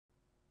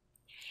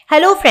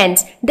Hello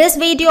friends, this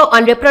video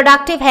on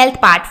reproductive health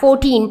part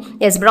 14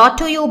 is brought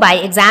to you by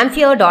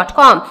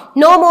examfear.com.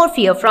 No more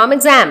fear from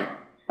exam.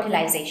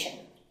 Fertilization.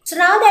 So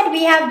now that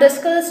we have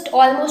discussed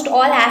almost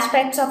all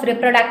aspects of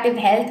reproductive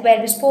health,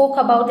 where we spoke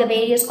about the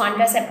various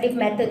contraceptive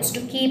methods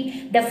to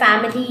keep the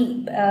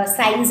family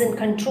size in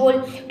control,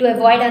 to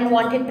avoid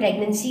unwanted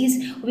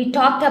pregnancies, we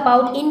talked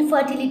about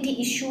infertility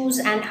issues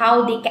and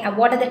how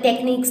what are the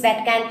techniques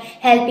that can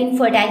help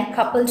infertile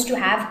couples to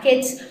have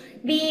kids.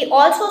 We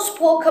also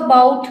spoke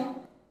about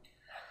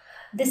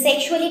the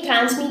sexually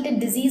transmitted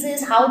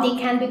diseases, how they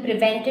can be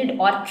prevented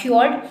or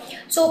cured.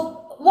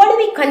 So what do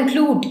we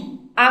conclude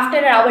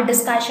after our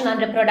discussion on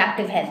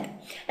reproductive health?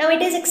 Now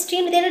it is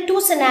there are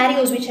two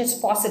scenarios which is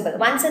possible.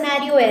 One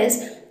scenario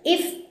is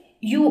if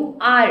you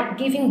are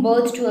giving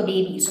birth to a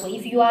baby, so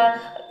if you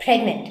are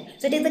pregnant.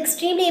 So it is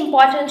extremely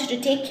important to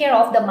take care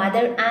of the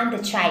mother and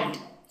the child.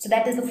 So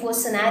that is the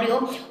first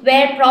scenario,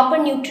 where proper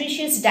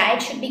nutritious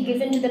diet should be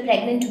given to the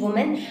pregnant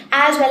woman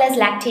as well as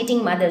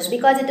lactating mothers,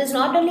 because it is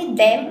not only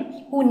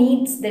them who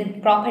needs the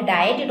proper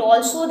diet,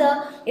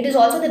 it is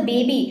also the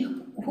baby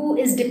who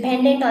is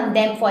dependent on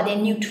them for their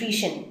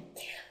nutrition.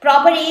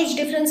 Proper age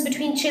difference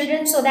between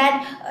children so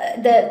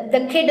that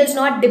the kid is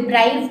not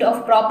deprived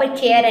of proper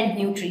care and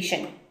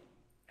nutrition.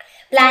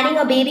 Planning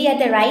a baby at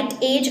the right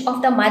age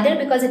of the mother,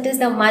 because it is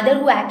the mother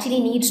who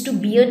actually needs to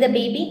bear the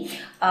baby.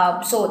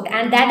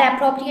 And that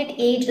appropriate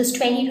age is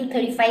 20 to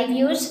 35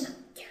 years.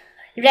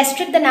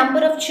 Restrict the number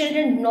of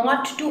children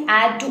not to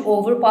add to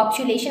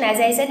overpopulation,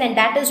 as I said, and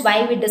that is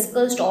why we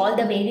discussed all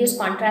the various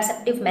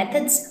contraceptive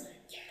methods.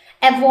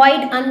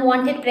 Avoid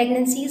unwanted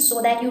pregnancies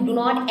so that you do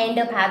not end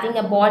up having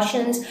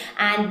abortions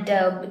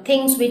and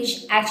things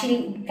which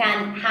actually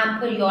can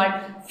hamper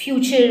your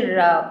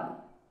future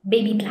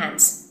baby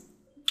plans.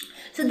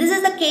 So this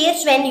is the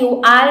case when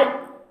you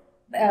are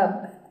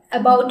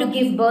about to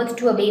give birth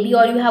to a baby,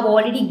 or you have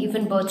already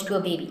given birth to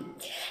a baby.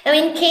 Now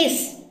in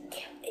case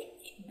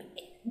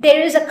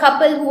there is a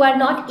couple who are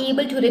not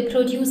able to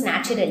reproduce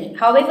naturally,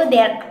 however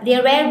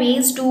there were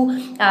ways to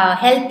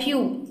help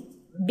you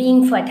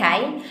being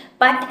fertile,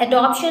 but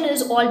adoption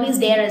is always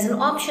there as an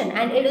option,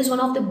 and it is one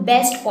of the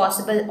best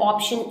possible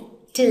option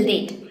till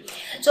date.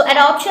 So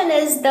adoption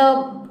is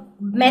the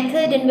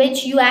method in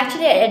which you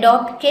actually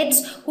adopt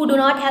kids who do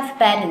not have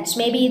parents,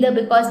 maybe either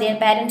because their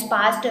parents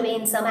passed away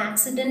in some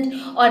accident,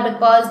 or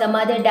because the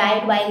mother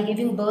died while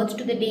giving birth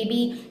to the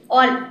baby,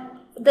 or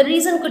the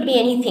reason could be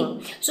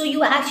anything. So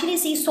you actually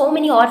see so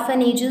many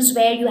orphanages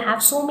where you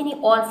have so many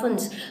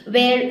orphans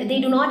where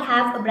they do not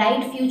have a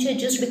bright future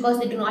just because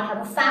they do not have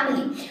a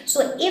family.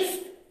 So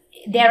if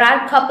there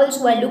are couples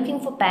who are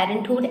looking for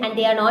parenthood and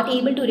they are not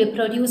able to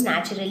reproduce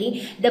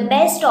naturally, the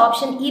best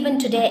option even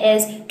today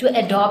is to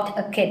adopt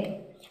a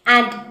kid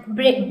and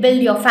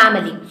build your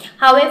family.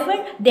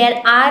 However,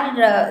 there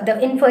are the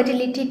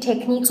infertility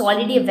techniques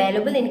already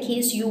available in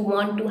case you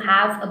want to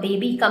have a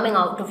baby coming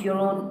out of your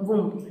own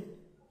womb.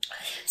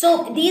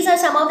 So these are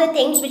some of the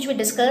things which we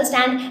discussed,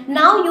 and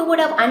now you would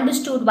have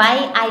understood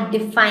why I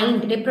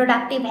defined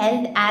reproductive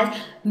health as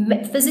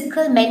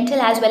physical, mental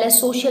as well as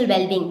social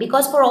well-being.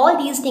 Because for all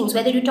these things,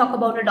 whether you talk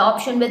about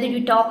adoption, whether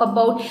you talk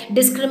about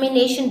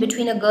discrimination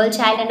between a girl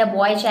child and a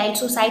boy child,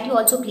 society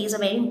also plays a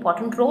very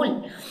important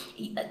role.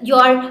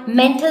 Your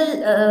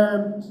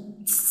mental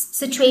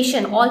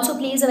situation also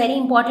plays a very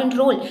important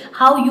role.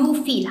 How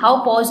you feel,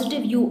 how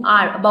positive you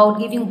are about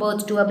giving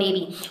birth to a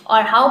baby,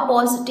 or how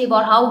positive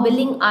or how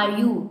willing are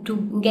you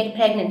to get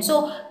pregnant.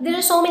 So there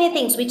are so many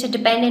things which are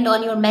dependent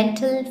on your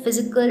mental,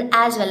 physical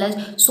as well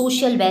as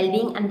social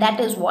well-being, and that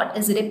is what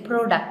is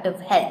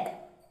reproductive health.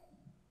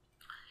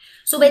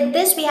 So with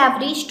this, we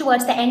have reached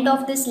towards the end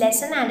of this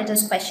lesson, and it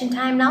is question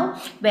time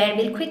now, where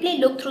we'll quickly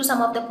look through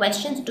some of the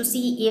questions to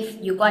see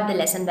if you got the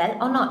lesson well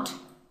or not.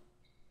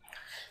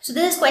 So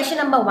this is question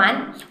number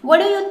 1. What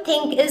do you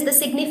think is the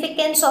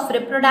significance of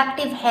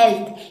reproductive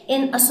health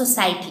in a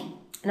society?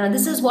 Now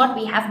this is what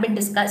we have been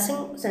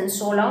discussing since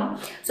so long.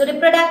 So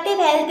reproductive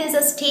health is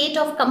a state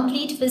of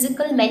complete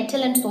physical,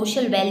 mental and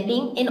social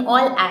well-being in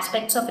all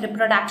aspects of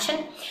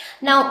reproduction.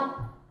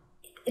 Now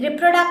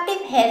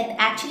reproductive health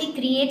actually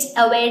creates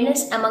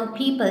awareness among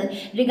people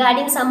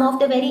regarding some of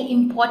the very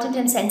important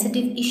and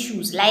sensitive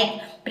issues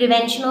like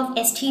prevention of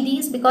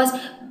STDs, because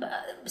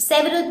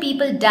several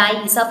people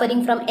die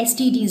suffering from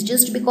STDs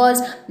just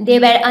because they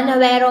were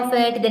unaware of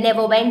it, they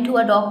never went to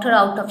a doctor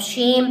out of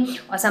shame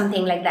or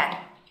something like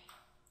that.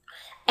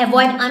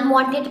 Avoid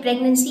unwanted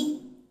pregnancy.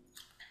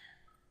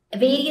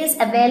 Various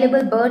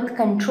available birth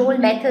control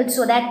methods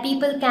so that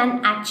people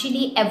can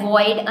actually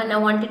avoid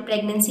unwanted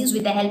pregnancies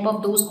with the help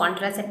of those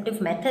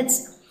contraceptive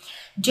methods.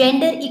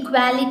 Gender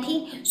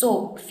equality,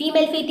 so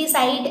female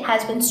feticide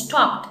has been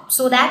stopped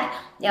so that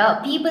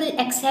people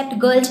accept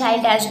girl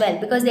child as well,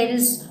 because there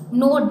is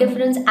no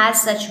difference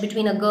as such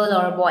between a girl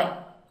or a boy.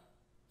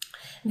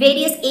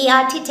 Various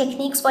ART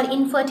techniques for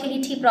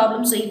infertility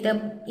problems. So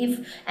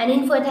if an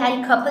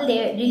infertile couple,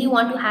 they really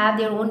want to have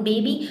their own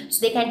baby, so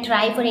they can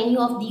try for any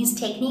of these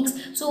techniques.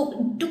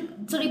 So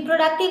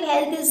reproductive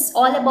health is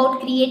all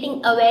about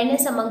creating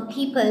awareness among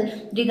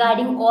people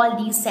regarding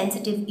all these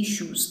sensitive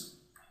issues.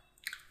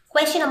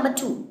 Question number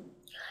 2.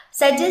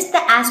 Suggest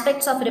the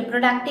aspects of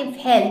reproductive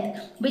health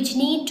which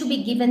need to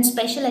be given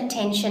special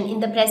attention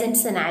in the present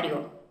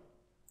scenario.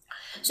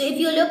 So if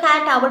you look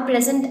at our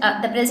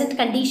the present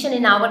condition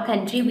in our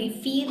country, we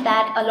feel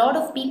that a lot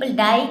of people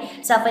die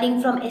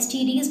suffering from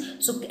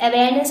STDs. So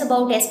awareness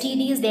about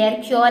STDs,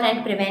 their cure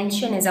and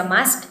prevention is a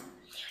must.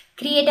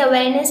 Create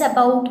awareness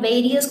about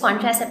various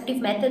contraceptive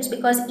methods,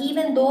 because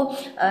even though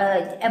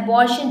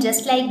abortion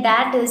just like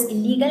that is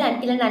illegal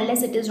until and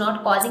unless it is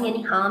not causing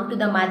any harm to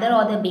the mother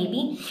or the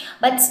baby,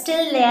 but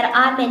still there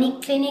are many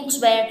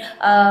clinics where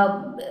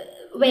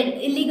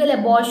illegal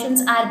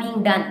abortions are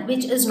being done,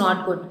 which is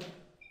not good.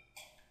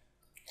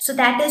 So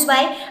that is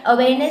why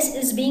awareness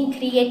is being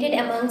created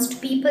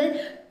amongst people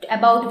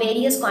about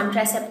various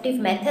contraceptive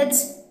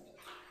methods.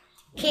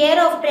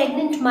 Care of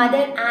pregnant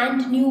mother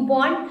and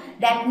newborn,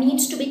 that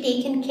needs to be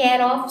taken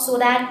care of, so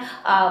that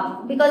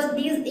because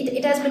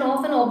it has been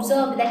often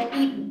observed that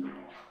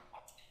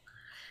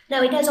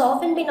it has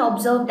often been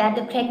observed that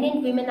the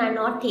pregnant women are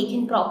not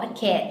taking proper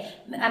care.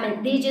 I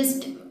mean, they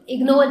just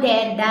ignore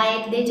their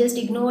diet, they just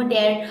ignore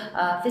their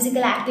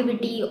physical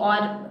activity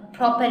or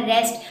proper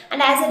rest,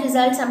 and as a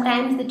result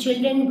sometimes the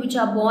children which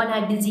are born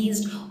are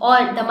diseased, or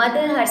the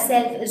mother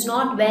herself is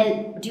not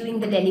well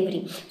during the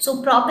delivery.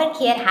 So proper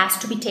care has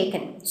to be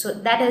taken. So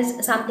that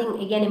is something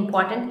again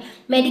important.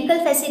 Medical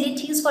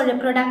facilities for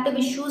reproductive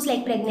issues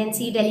like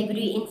pregnancy,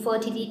 delivery,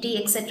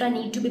 infertility, etc.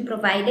 need to be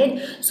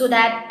provided, so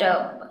that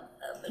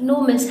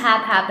no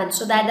mishap happens,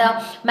 so that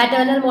the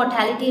maternal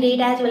mortality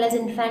rate as well as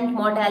infant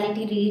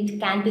mortality rate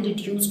can be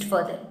reduced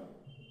further.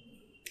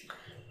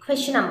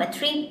 Question number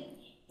 3.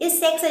 Is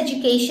sex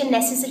education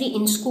necessary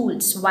in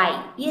schools?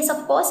 Why? Yes,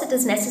 of course it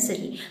is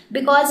necessary,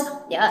 because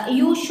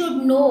you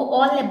should know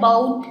all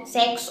about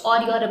sex or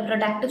your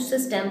reproductive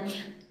system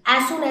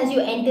as soon as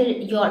you enter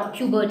your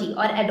puberty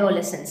or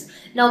adolescence.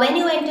 Now when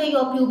you enter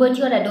your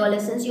puberty or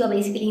adolescence, you are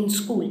basically in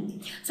school.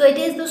 So it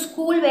is the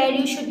school where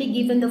you should be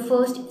given the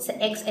first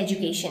sex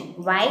education.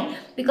 Why?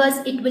 Because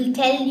it will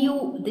tell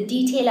you the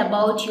detail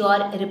about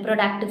your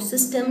reproductive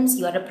systems,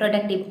 your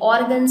reproductive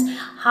organs,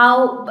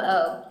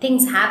 how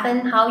things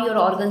happen, how your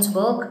organs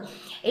work.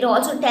 It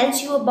also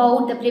tells you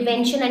about the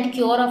prevention and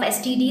cure of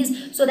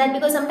STDs, so that,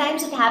 because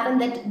sometimes it happens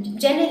that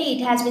generally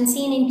it has been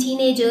seen in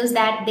teenagers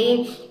that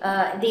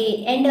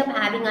they end up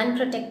having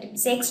unprotected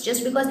sex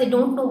just because they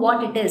don't know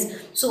what it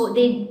is. So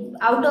they,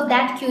 out of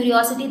that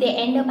curiosity, they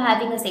end up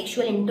having a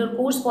sexual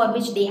intercourse for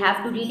which they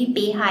have to really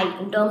pay high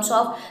in terms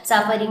of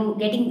suffering,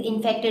 getting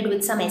infected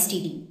with some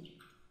STD.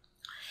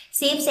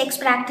 Safe sex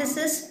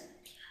practices.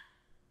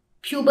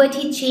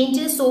 Puberty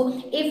changes.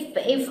 So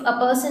if a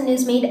person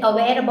is made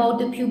aware about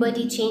the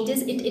puberty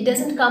changes, it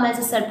doesn't come as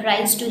a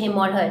surprise to him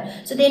or her.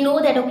 So they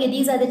know that, okay,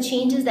 these are the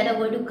changes that are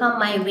going to come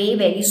my way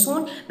very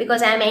soon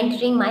because I am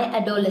entering my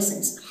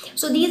adolescence.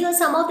 So these are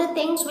some of the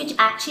things which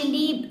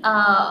actually,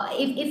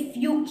 if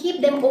you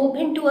keep them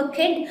open to a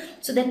kid,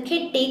 so the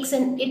kid takes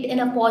it in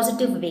a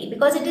positive way,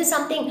 because it is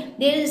something,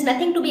 there is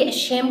nothing to be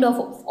ashamed of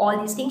all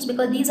these things,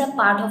 because these are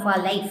part of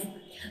our life.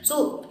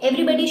 So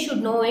everybody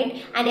should know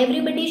it, and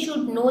everybody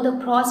should know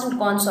the pros and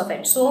cons of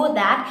it, so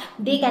that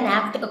they can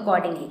act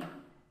accordingly.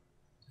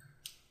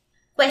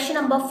 Question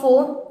number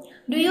 4.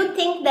 Do you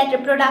think that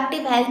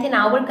reproductive health in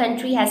our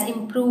country has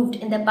improved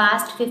in the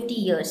past 50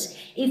 years?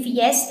 If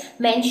yes,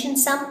 mention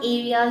some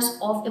areas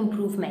of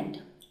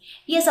improvement.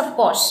 Yes, of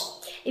course.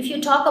 If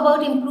you talk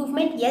about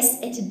improvement, yes,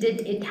 it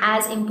did. It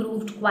has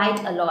improved quite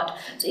a lot.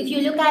 So if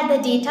you look at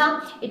the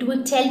data, it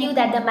would tell you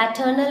that the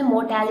maternal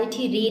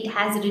mortality rate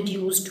has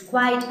reduced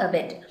quite a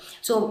bit.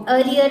 So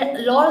earlier,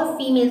 a lot of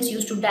females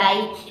used to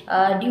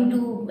die due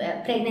to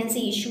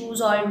pregnancy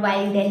issues or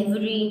while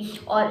delivery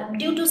or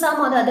due to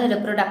some other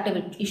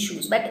reproductive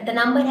issues. But the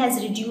number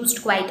has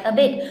reduced quite a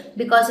bit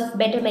because of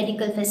better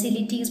medical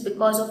facilities,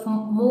 because of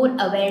more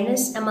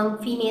awareness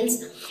among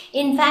females.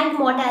 Infant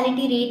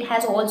mortality rate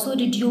has also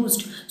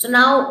reduced. So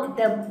now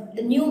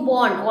the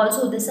newborn,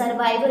 also the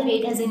survival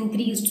rate has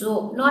increased.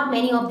 So not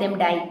many of them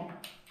die.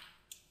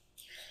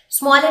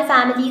 Smaller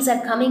families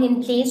are coming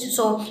in place,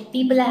 so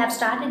people have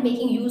started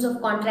making use of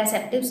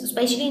contraceptives,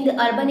 especially in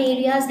the urban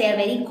areas. They are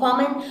very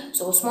common.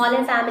 So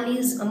smaller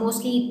families,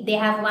 mostly they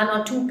have 1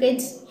 or 2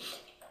 kids.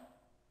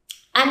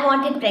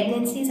 Unwanted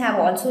pregnancies have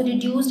also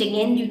reduced,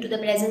 again due to the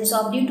presence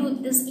of, due to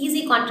this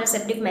easy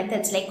contraceptive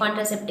methods like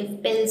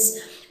contraceptive pills,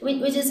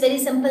 which is very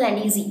simple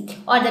and easy,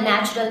 or the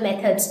natural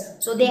methods.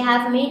 So they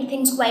have made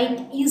things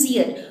quite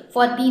easier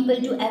for people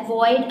to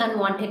avoid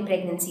unwanted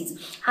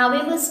pregnancies.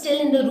 However,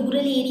 still in the rural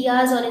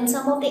areas or in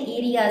some of the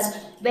areas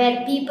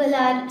where people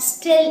are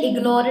still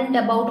ignorant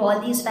about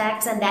all these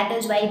facts, and that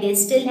is why they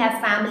still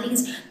have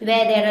families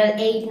where there are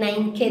 8,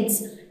 9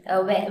 kids.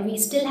 where we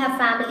still have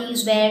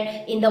families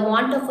where in the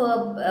want of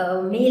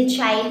a male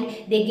child,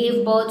 they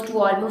gave birth to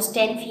almost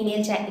 10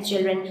 female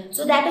children.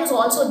 So that is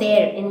also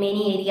there in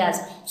many areas.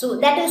 So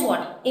that is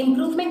what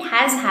improvement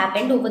has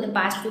happened over the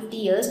past 50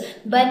 years,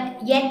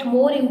 but yet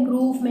more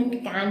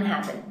improvement can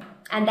happen.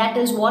 And that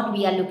is what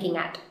we are looking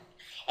at.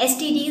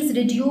 STDs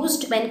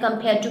reduced when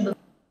compared to before.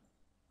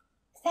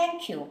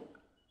 Thank you.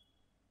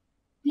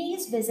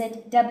 Please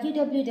visit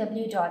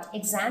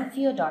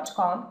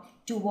www.examfear.com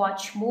to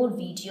watch more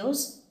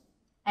videos,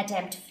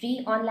 attempt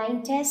free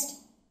online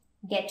test,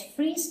 get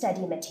free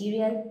study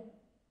material,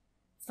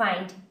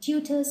 find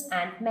tutors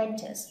and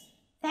mentors.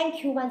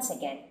 Thank you once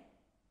again.